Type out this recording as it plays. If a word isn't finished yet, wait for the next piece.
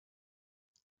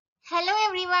Hello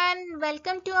everyone,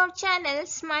 welcome to our channel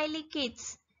Smiley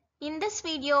Kids. In this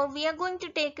video, we are going to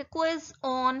take a quiz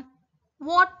on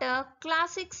water,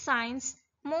 classic science,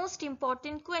 most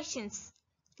important questions.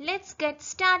 Let's get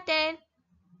started.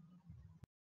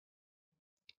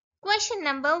 Question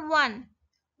number 1.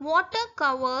 Water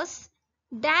covers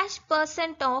dash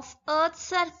percent of Earth's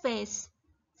surface.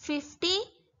 50,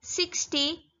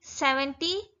 60,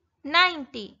 70,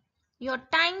 90. Your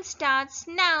time starts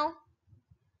now.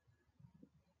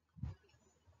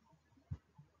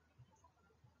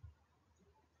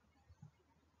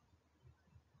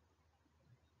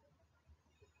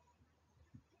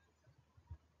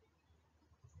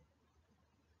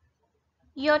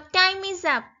 Your time is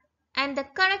up and the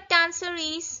correct answer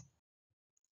is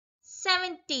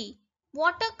 70.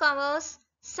 Water covers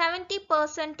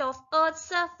 70% of Earth's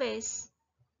surface.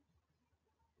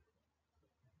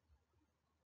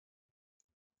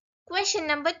 Question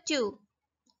number 2.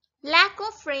 Lack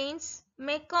of rains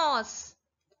may cause.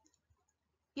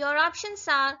 Your options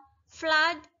are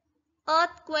flood,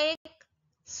 earthquake,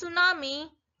 tsunami,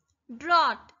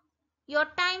 drought. Your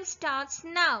time starts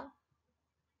now.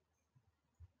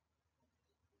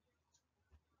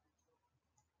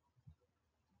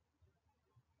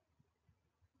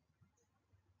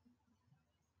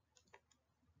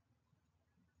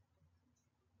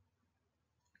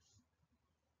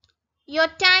 Your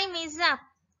time is up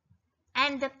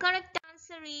and the correct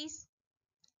answer is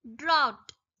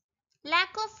drought.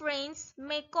 Lack of rains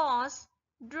may cause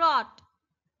drought.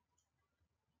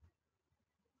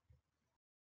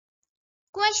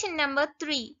 Question number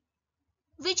 3.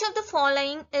 Which of the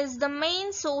following is the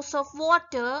main source of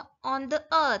water on the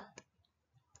earth?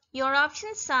 Your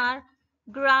options are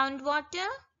groundwater,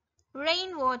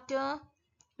 rainwater,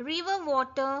 river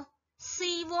water,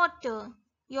 sea water.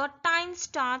 Your time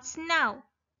starts now.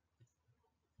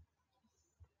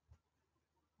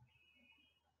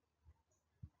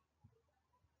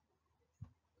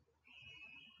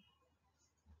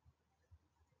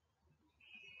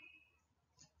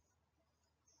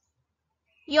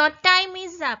 Your time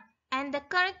is up and the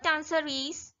correct answer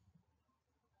is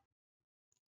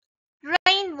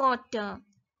rainwater.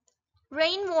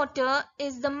 Rainwater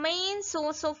is the main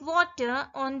source of water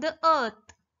on the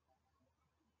earth.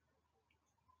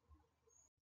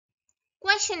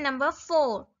 Question number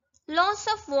 4. Loss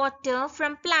of water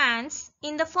from plants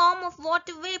in the form of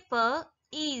water vapor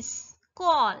is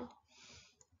called.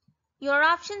 Your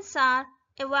options are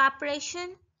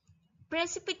evaporation,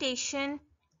 precipitation,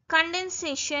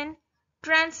 condensation,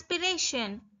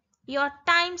 transpiration. Your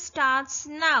time starts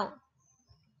now.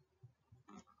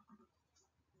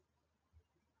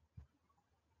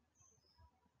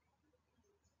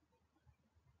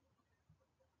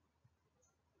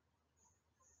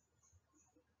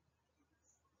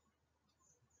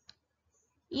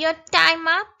 Your time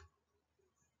up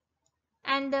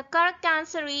and the correct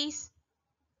answer is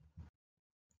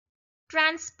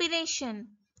transpiration.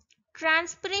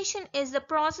 Transpiration is the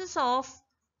process of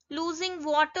losing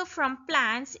water from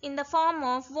plants in the form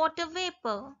of water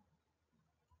vapor.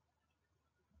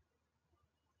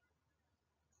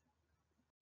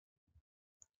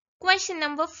 Question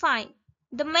number 5.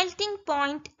 The melting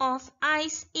point of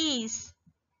ice is.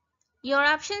 Your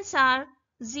options are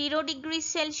 0 degrees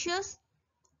Celsius,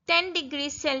 10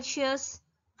 degrees Celsius,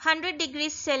 100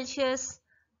 degrees Celsius,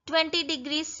 20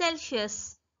 degrees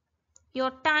Celsius.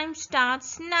 Your time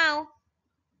starts now.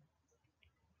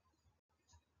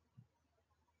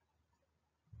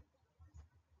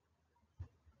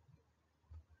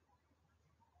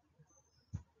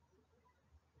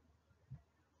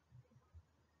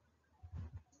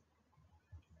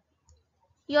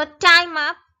 Your time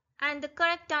up and the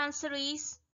correct answer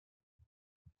is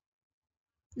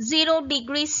 0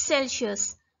 degrees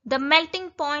Celsius. The melting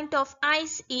point of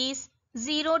ice is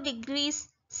 0 degrees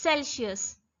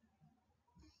Celsius.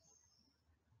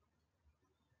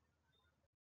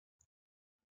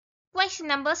 Question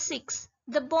number 6.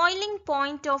 The boiling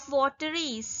point of water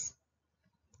is.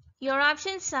 Your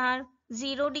options are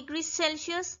 0 degrees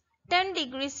Celsius, 10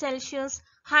 degrees Celsius,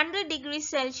 100 degrees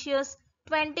Celsius,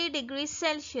 20 degrees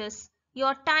Celsius.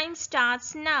 Your time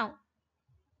starts now.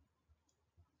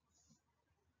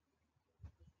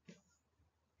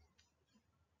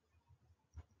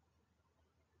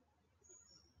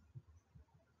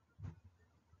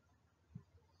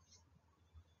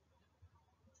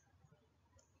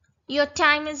 Your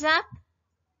time is up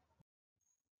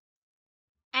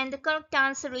and the correct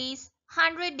answer is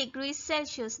 100 degrees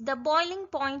Celsius. The boiling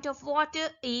point of water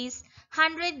is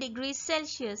 100 degrees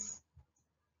Celsius.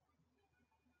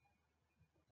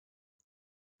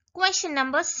 Question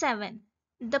number 7.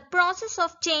 The process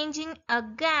of changing a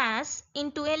gas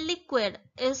into a liquid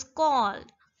is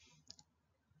called.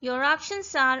 Your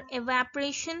options are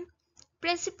evaporation,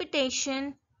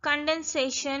 precipitation,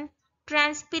 condensation,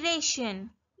 transpiration.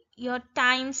 Your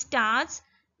time starts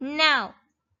now.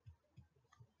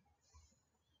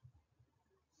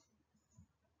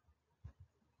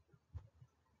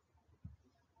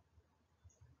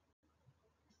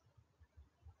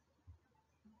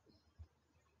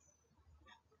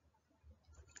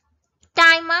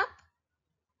 Time up.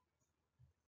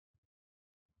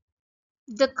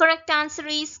 The correct answer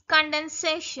is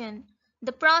condensation.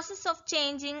 The process of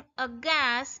changing a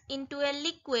gas into a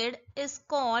liquid is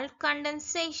called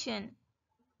condensation.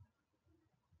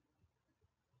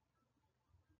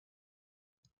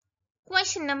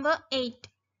 Question number 8.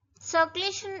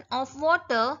 Circulation of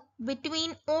water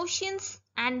between oceans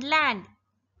and land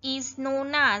is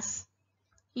known as.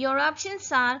 Your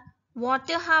options are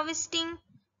water harvesting,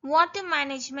 water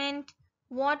management,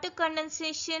 water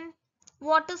condensation,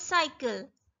 water cycle.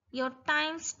 Your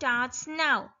time starts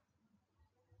now.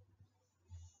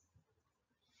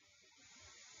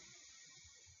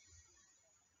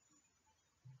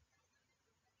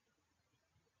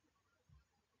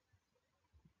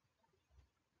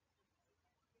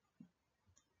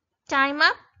 Time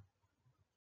up.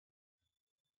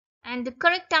 And the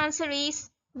correct answer is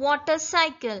water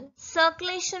cycle.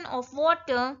 Circulation of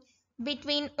water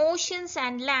between oceans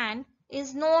and land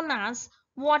is known as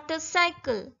water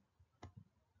cycle.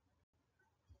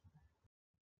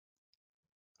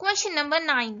 Question number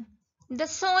 9. The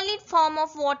solid form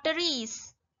of water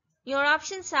is. Your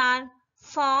options are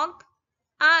fog,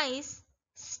 ice,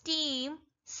 steam,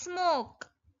 smoke.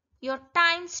 Your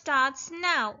time starts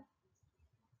now.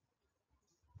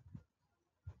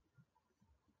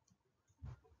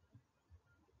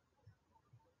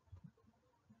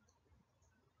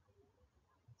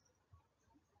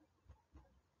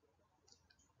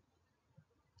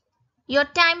 Your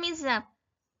time is up.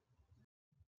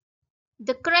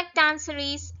 The correct answer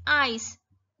is ice.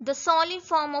 The solid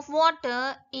form of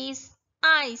water is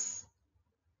ice.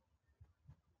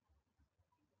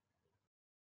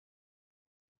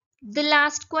 The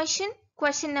last question,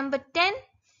 question number 10.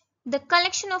 The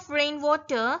collection of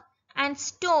rainwater and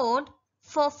stored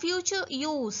for future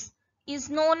use is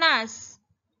known as.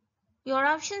 Your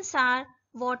options are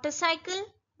water cycle,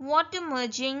 water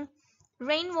merging,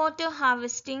 rainwater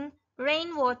harvesting,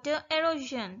 rainwater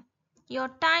erosion. Your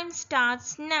time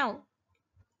starts now.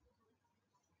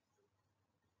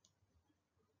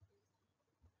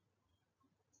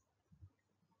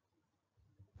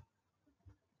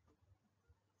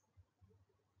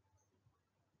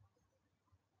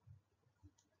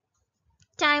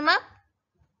 Time up.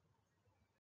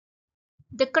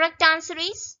 The correct answer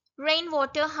is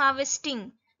rainwater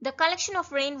harvesting. The collection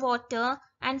of rainwater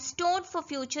and stored for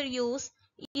future use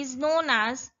is known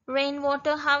as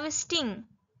rainwater harvesting.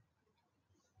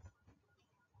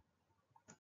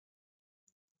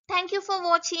 Thank you for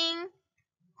watching.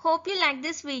 Hope you like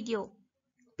this video.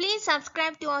 Please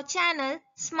subscribe to our channel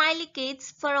Smiley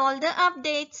Kids for all the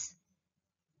updates.